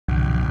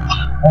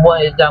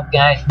What is up,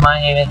 guys? My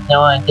name is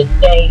Noah, and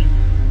today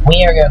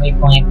we are going to be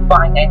playing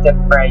Five Nights at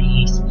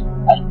Freddy's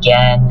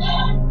again.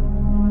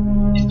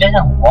 It's been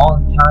a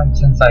long time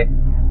since I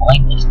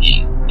played this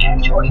game,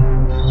 actually.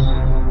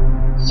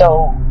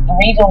 So, the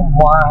reason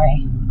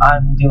why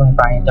I'm doing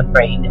Five Nights at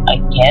Freddy's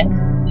again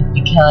is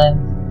because,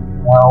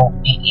 well,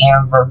 the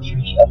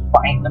anniversary of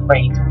Five Nights at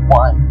Freddy's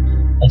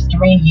 1, the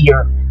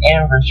 3-year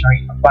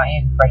anniversary of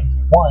Five Nights at Freddy's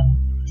 1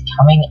 is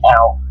coming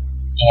out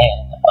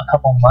in a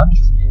couple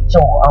months. So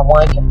I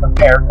wanted to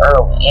prepare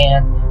early,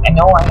 and I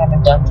know I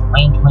haven't done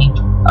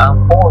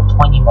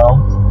 420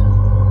 modes,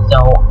 so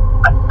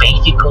I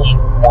basically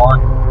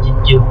want to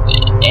do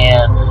it.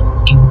 And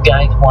if you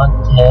guys want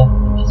to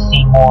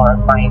see more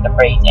of Five Nights at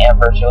Freddy's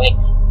anniversary,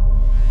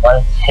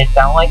 let's hit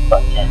that like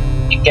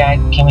button. You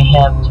guys, can we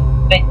have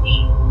 50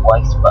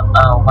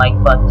 like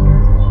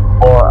buttons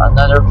for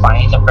another Five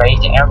Nights at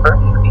Freddy's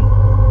anniversary?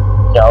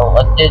 So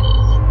let's do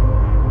this.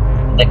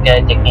 It's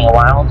gonna take me a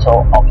while,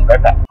 so I'll be right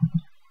back.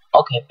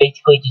 Okay,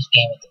 basically this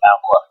game is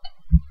about luck.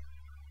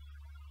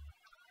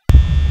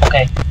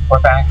 Okay,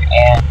 we're back,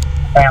 and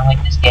apparently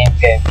this game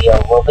is gonna be a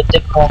little bit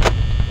difficult,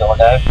 so I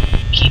gotta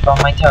keep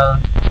on my toes.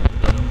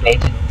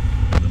 Basic.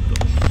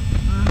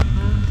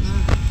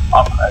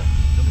 Alright,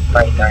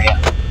 right there, yeah.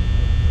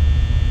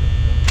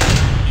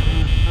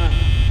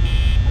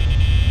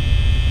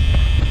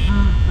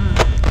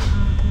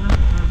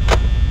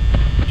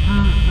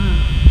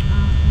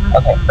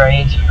 Okay,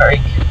 Freddy's,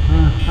 hurry.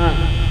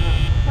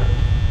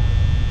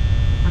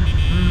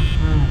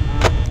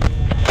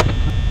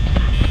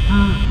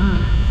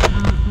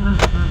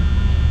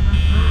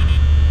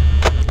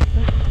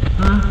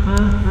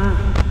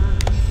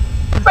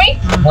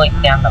 Freddy's like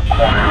down the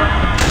corner.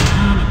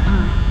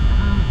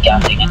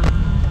 God dang it.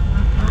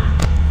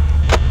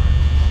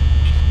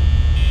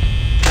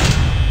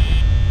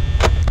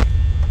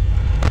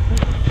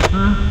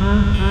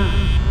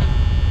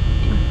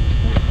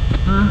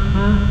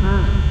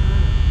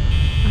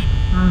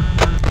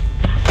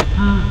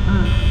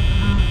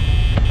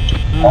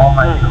 Oh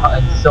my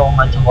god, it's so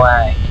much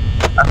lag.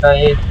 I bet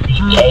it's the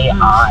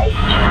AI.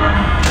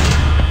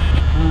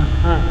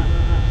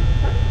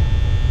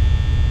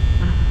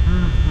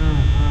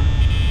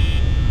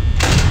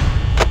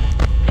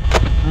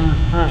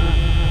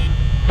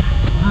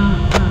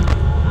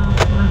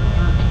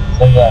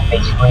 So yeah,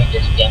 basically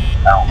this game is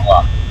about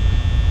luck.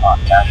 Oh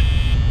gosh.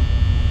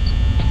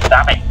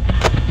 Stop it!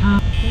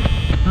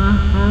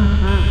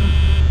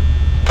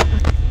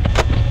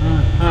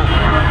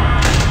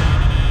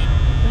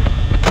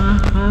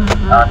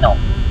 No.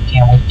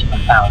 Can't wait to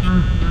come out.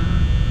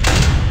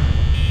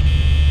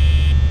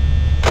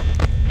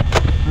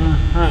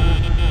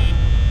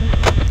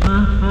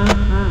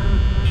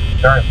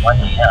 Sorry, 1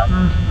 AM.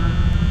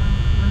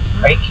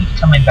 Ray keeps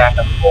coming back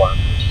and forth,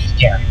 which is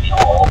scaring me a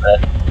little bit.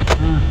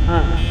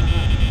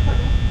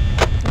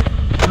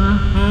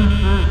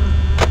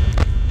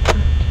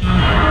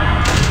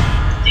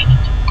 Dang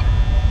it.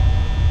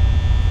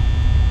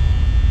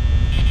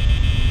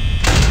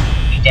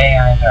 These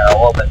AIs are a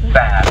little bit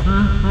fast.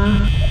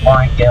 Or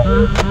I get a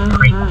little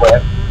pretty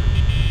quick.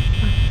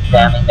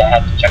 That means I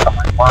have to check on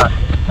my clock.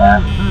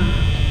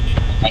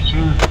 Make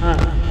sure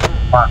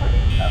clock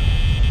is up.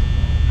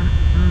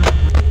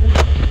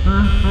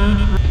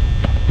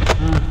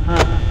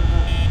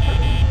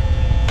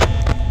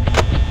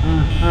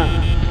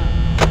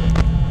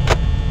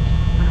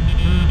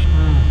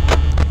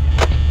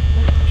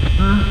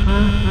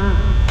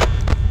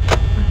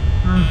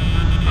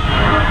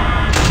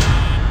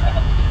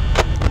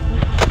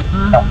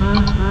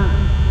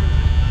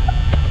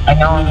 I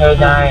know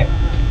that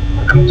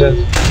I'm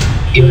just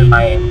giving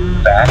my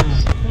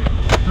facts,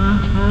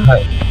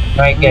 but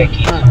I gotta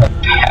keep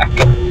coming back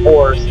and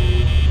forth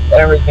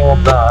every single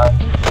time,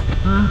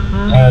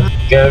 and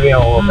it's gonna be a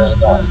little bit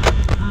annoying.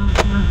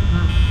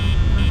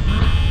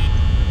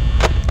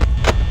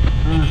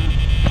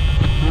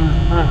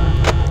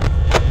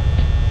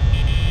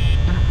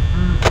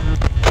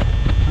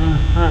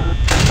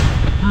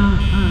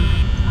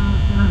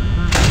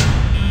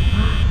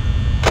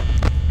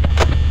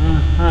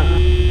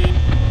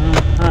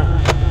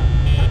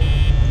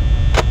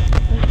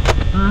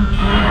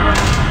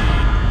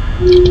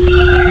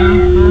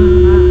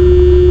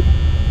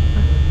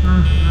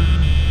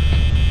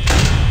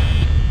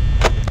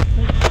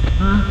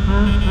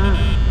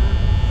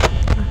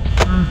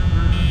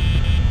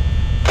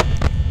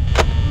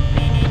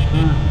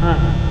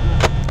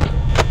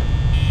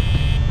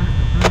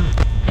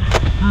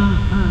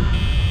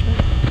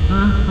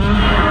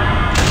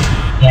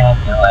 Yeah, I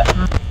know it.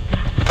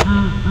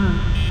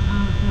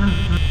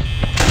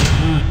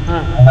 I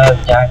might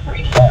have died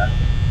pretty fast.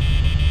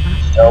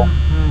 So,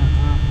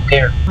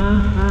 here.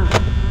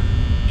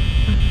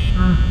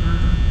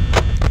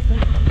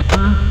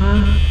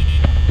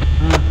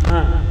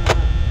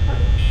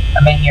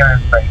 I've been here in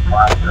Freddy for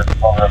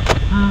a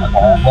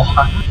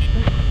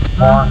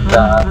long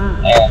time,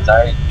 and it's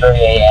already 3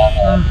 AM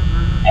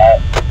and at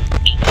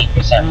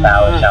 18%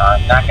 power, so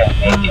I'm not gonna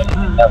make it, I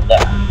know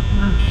that.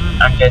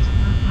 I'm just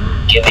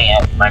giving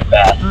it my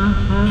best.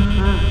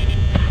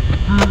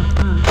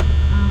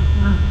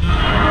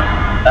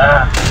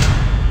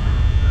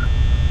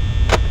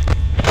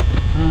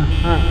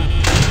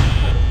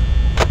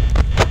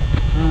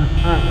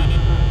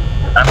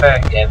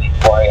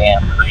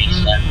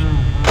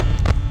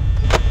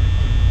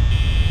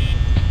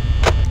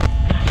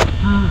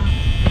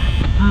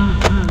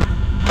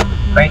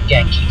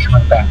 guy keeps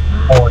coming back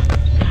forward.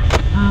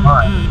 Come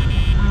on.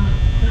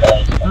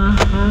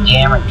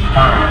 Damn it, come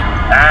on.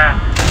 Ah!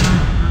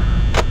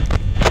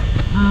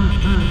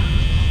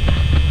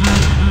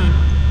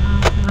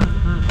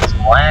 It's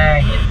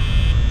lagging.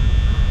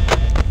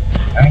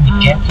 Trying to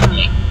get to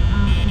me.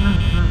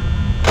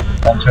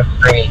 Winter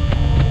free.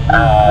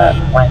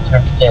 Winter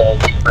to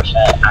 2%.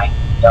 I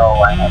know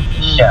I have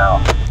to show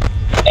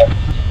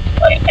everything.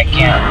 Like, I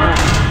can't.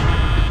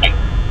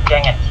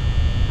 Dang it.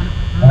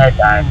 I'm gonna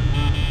die.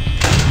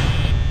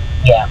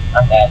 Yeah,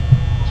 I'm dead.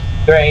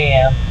 3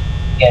 AM.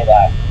 Get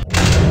that.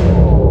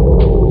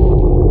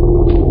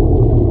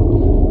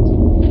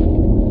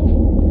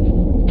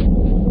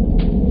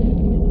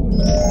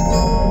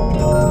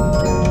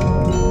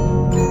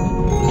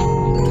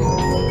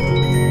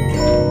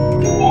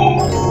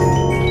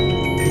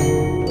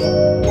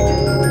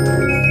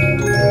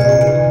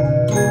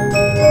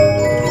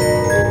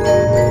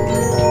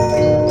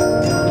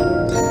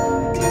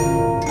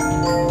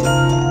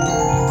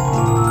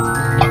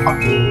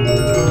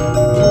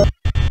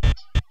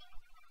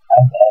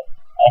 I'm dead.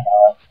 I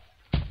know it.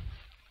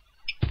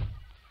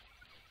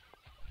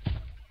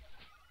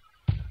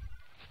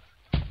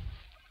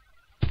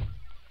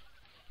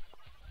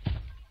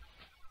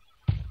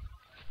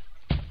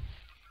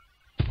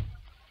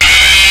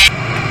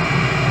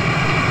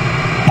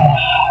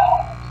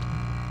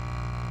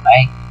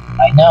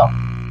 I know.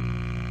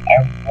 I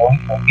really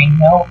fucking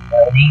know,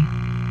 Freddy.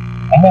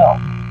 I know.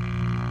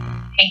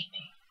 Hate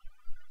me.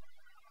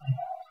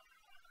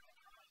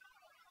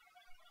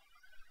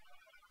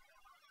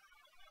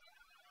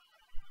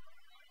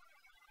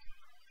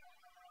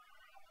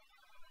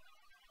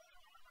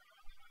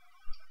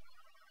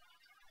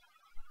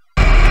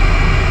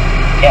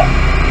 Yeah.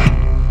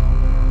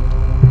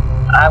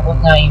 I was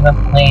not even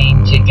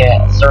planning to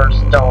get a Sir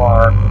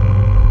Star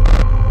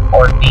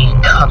or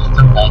being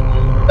custom night.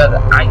 Because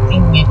I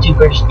think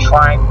YouTubers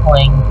try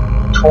playing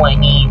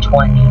 20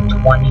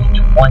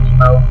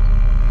 mode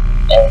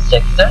and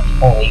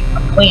successfully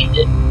completed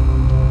it.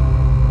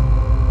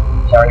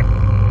 Sorry.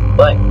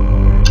 But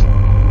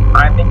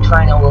I've been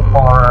trying to look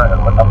for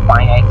like a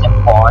finite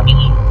and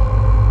Bonnie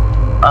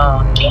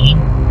game,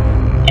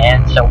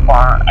 and so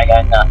far I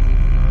got nothing.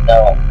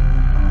 So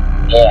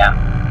yeah.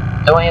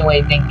 So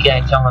anyway, thank you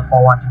guys so much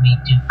for watching me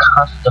do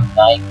custom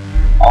night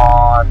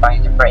on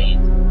Find the Phrase.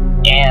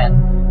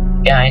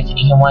 And guys, if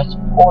you want to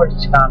support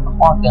Scott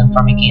Cawthon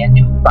from making a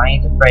new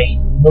Find the Phrase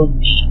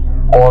movie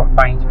or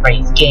Find the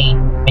Phrase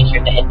game, make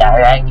sure to hit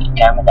that like and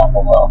comment down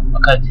below,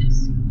 because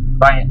his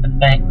Find the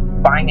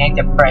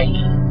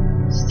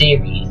Phrase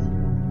series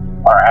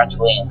are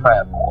actually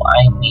incredible.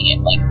 I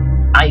mean, like,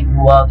 I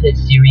love his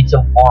series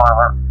so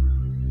far.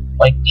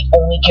 Like, the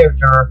only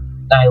character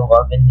that I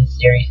love in this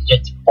series is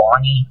just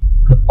Bonnie.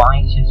 Because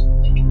Bonnie's just,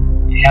 like,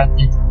 has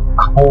this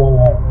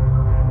cool,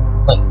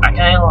 like, I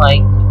kinda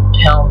like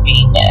him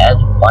being as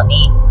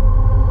funny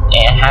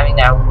and having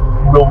that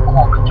real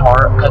cool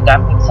guitar, because that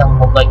makes him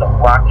look like a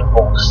rock and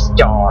roll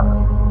star.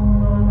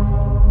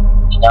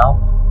 You know?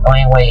 So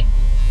anyway,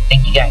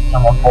 thank you guys so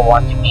much for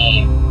watching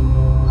me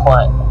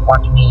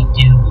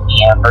do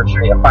the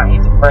anniversary of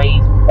Find the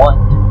Phrase 1.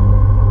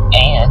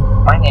 And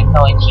my name is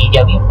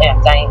TW,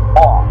 and signing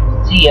off.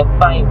 See ya,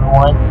 bye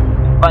everyone.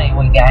 By the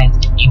way guys,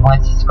 if you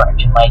want to subscribe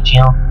to my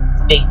channel,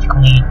 it's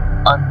basically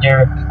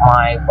under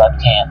my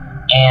webcam.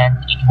 And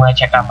if you want to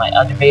check out my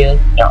other videos,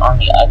 they're on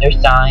the other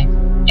side.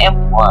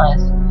 And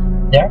plus,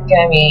 there's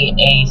gonna be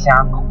a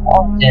Sound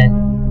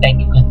Content that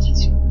you can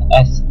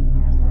there's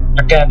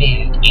gonna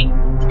be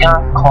a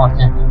Sound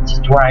Content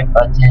subscribe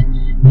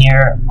button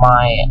near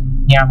my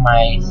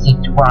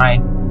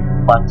subscribe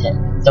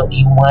button. So if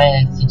you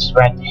want to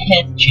subscribe to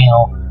his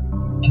channel,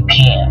 you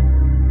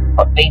can.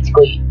 But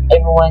basically,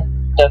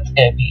 everyone, that's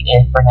gonna be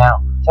it for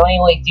now. So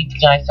anyway, thank you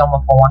guys so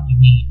much for watching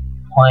me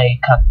play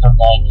custom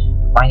night.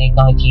 My name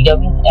is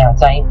TW, and I'm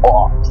signing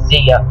off.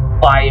 See ya.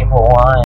 Bye everyone.